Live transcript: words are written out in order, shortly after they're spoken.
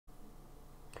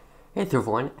Hey there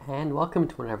everyone, and welcome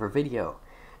to another video.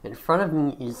 In front of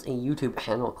me is a YouTube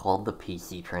channel called the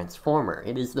PC Transformer.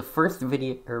 It is the first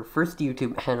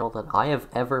YouTube channel that I have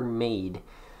ever made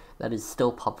that is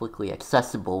still publicly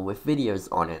accessible with videos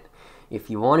on it. If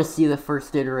you want to see the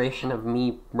first iteration of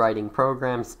me writing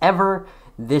programs ever,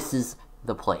 this is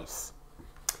the place.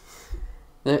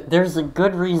 There's a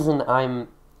good reason I'm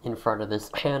in front of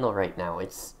this channel right now.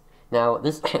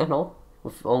 This channel,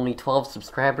 with only 12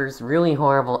 subscribers, really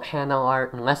horrible channel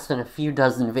art, and less than a few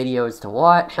dozen videos to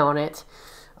watch on it.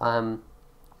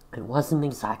 It wasn't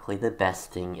exactly the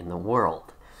best thing in the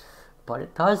world. But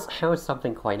it does show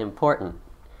something quite important,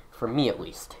 for me at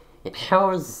least. It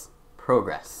shows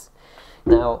progress.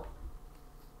 Now,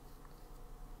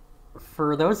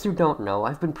 for those who don't know,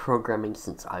 I've been programming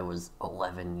since I was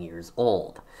 11 years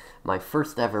old. My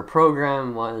first ever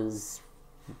program was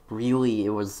it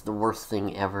was the worst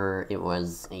thing ever. It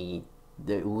was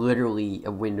literally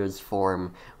a Windows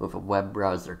form with a web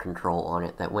browser control on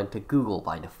it that went to Google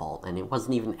by default, and it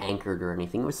wasn't even anchored or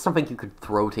anything. It was something you could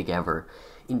throw together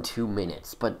in 2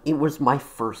 minutes, but it was my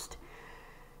first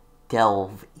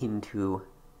delve into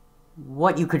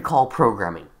what you could call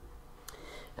programming.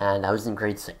 And I was in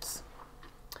grade 6,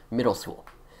 middle school.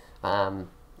 And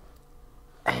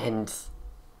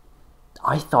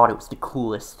I thought it was the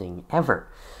coolest thing ever.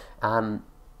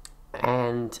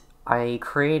 And I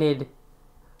created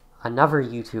another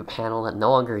YouTube channel that no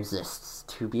longer exists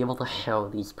to be able to show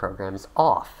these programs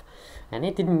off. And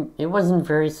it wasn't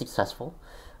very successful,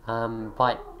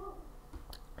 but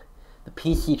the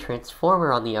PC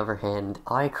Transformer, on the other hand,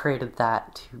 I created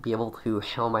that to be able to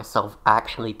show myself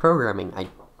actually programming. I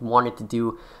wanted to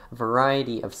do a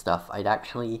variety of stuff. I'd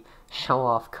actually show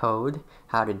off code,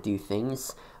 how to do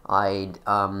things. I'd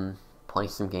play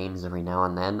some games every now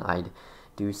and then. I'd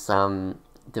do some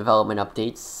development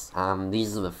updates.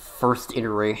 These are the first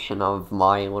iteration of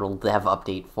my little dev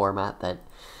update format that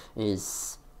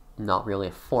is not really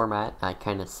a format. I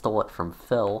kind of stole it from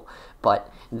Phil,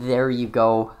 but there you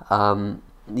go.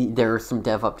 There are some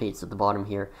dev updates at the bottom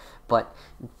here, but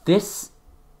this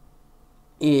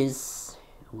is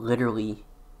literally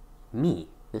me.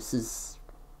 This is,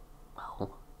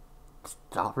 well, it's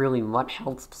not really much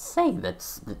else to say.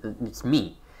 It's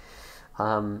me.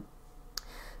 And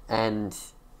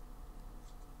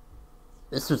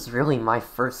this was really my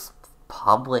first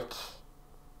public,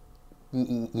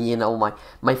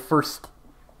 my first,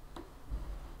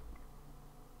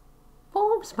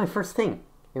 well, it was my first thing.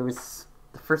 It was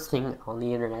the first thing on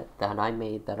the internet that I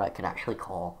made that I could actually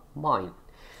call mine.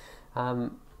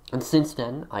 And since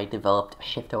then, I developed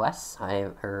ShiftOS. I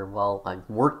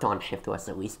worked on ShiftOS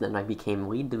at least, then I became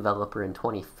lead developer in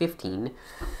 2015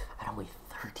 at only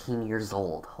 13 years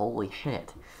old. Holy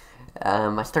shit.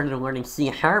 I started learning C#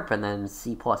 and then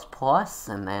C++,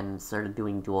 and then started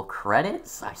doing dual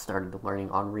credits. I started learning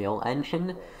Unreal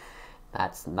Engine.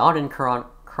 That's not in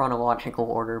chronological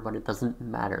order, but it doesn't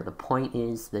matter. The point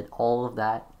is that all of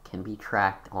that can be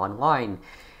tracked online,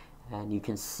 and you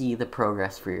can see the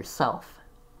progress for yourself.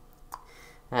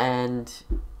 And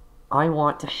I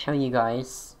want to show you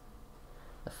guys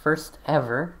the first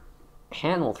ever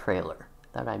channel trailer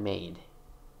that I made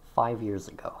 5 years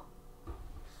ago.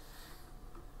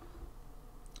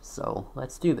 So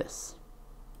let's do this.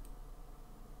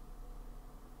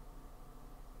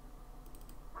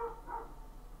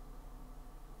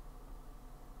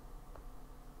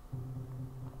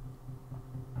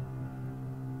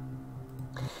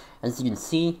 As you can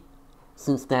see,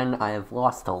 since then I have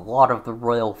lost a lot of the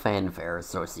royal fanfare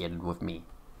associated with me.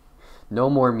 No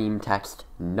more meme text,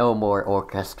 no more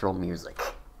orchestral music.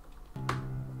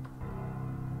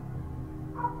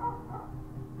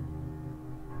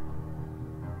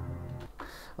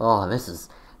 Oh, this is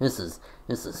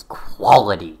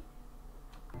quality.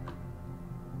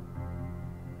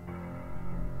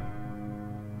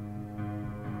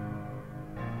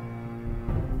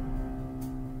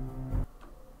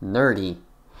 Nerdy.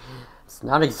 It's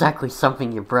not exactly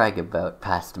something you brag about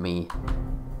past me.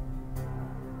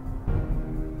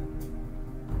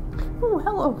 Oh,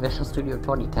 hello, Visual Studio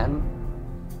 2010.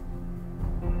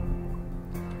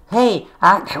 Hey,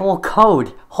 actual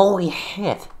code! Holy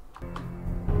shit!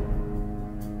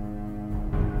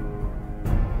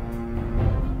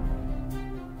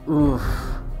 Oof.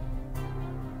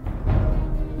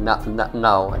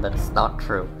 No, that's not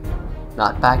true.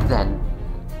 Not back then.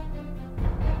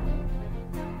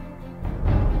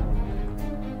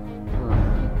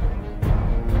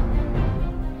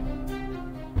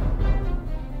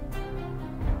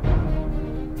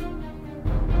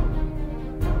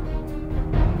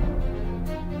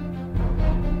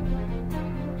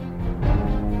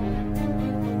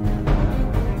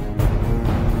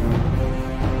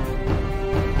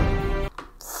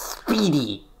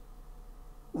 Speedy!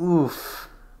 Oof.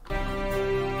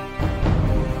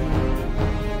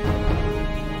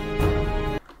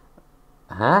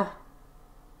 Huh?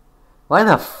 Why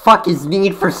the fuck is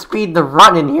Need for Speed the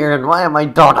Run in here, and why am I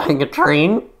dodging a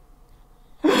train?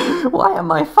 Why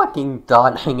am I fucking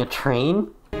dodging a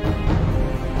train?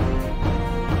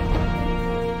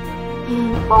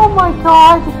 Oh my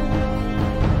god!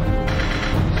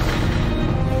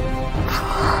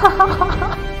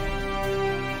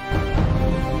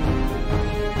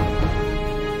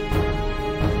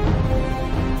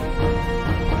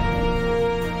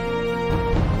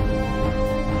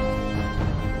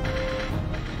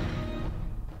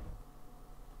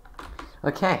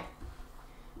 Okay,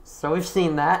 so we've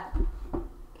seen that.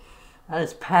 That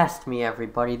is past me,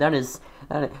 everybody. That is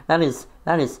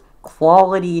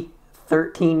quality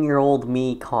 13-year-old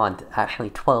me content.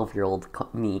 Actually, 12-year-old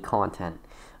me content.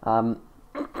 Now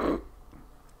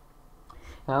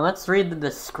let's read the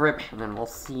description and we'll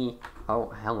see.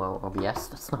 Oh, hello, OBS.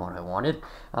 That's not what I wanted.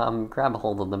 Grab a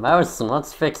hold of the mouse and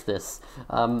let's fix this.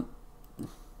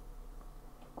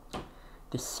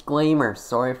 Disclaimer,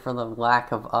 sorry for the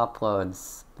lack of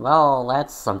uploads. Well,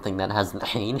 that's something that hasn't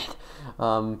changed.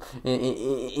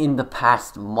 In the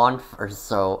past month or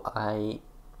so, I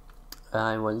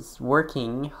was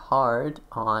working hard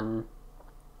on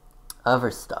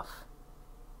other stuff.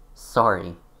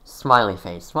 Sorry. Smiley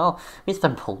face. Well, at least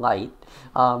I'm polite.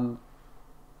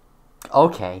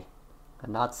 Okay.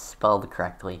 I'm not spelled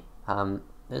correctly.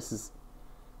 This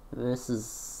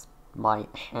is my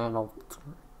channel.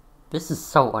 This is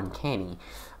so uncanny.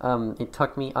 It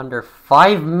took me under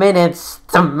 5 minutes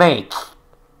to make.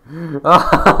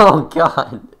 Oh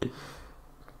god.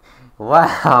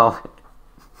 Wow.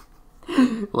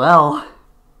 Well.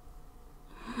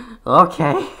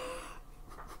 Okay.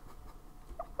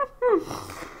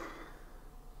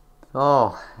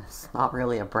 Oh, it's not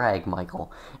really a brag,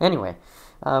 Michael. Anyway,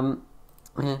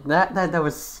 that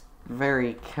was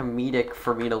very comedic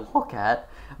for me to look at,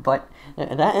 but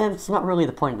that's not really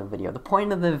the point of the video. The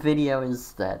point of the video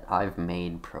is that I've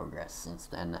made progress since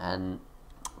then, and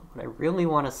what I really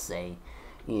want to say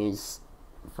is,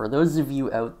 for those of you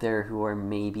out there who are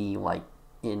maybe, like,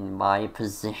 in my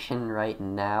position right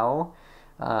now,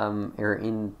 or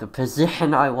in the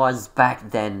position I was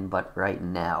back then, but right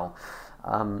now,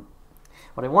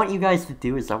 what I want you guys to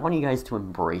do is I want you guys to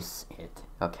embrace it,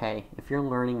 okay? If you're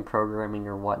learning programming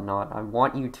or whatnot, I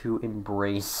want you to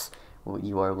embrace what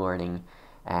you are learning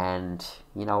and,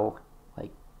 you know,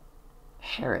 like,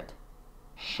 share it.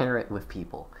 Share it with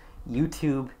people.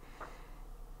 YouTube,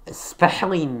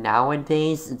 especially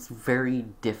nowadays, it's very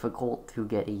difficult to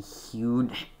get a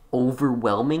huge,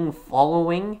 overwhelming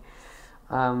following.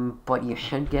 But you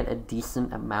should get a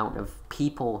decent amount of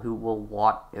people who will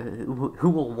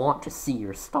want to see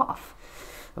your stuff.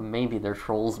 Maybe they're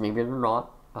trolls, maybe they're not,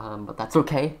 but that's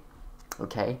okay.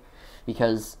 Okay,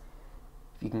 because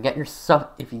if you can get your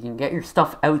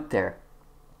stuff out there,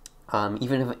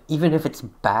 even if it's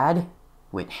bad,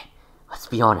 which, let's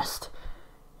be honest,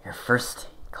 your first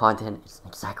content isn't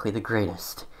exactly the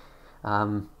greatest.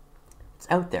 It's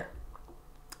out there,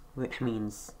 which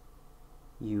means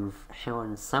you've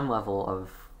shown some level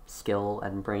of skill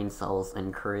and brain cells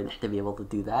and courage to be able to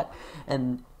do that,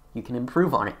 and you can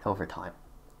improve on it over time,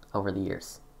 over the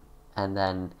years. And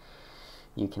then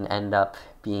you can end up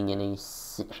being in a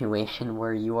situation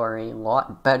where you are a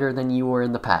lot better than you were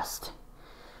in the past.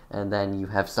 And then you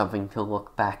have something to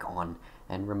look back on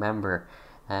and remember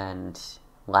and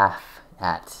laugh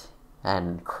at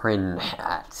and cringe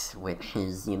at, which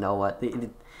is, you know what,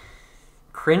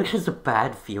 cringe is a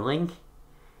bad feeling.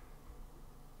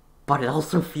 But it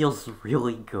also feels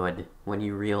really good when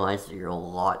you realize that you're a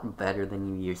lot better than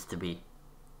you used to be.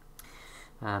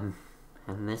 And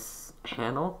this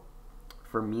channel,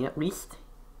 for me at least,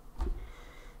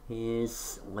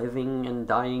 is living and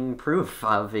dying proof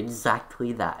of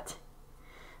exactly that.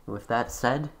 With that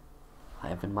said, I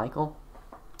have been Michael,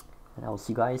 and I will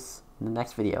see you guys in the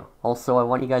next video. Also, I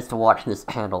want you guys to watch this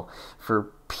channel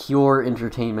for pure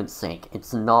entertainment's sake.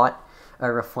 It's not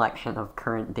a reflection of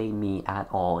current day me at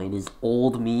all. It is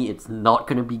old me. It's not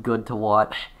going to be good to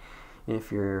watch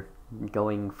if you're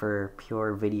going for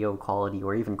pure video quality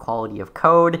or even quality of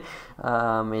code.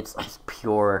 It's just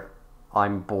pure,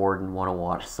 I'm bored and want to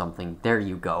watch something. There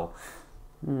you go.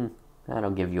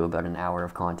 That'll give you about an hour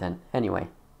of content. Anyway,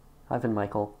 I've been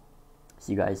Michael.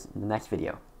 See you guys in the next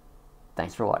video.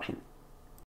 Thanks for watching.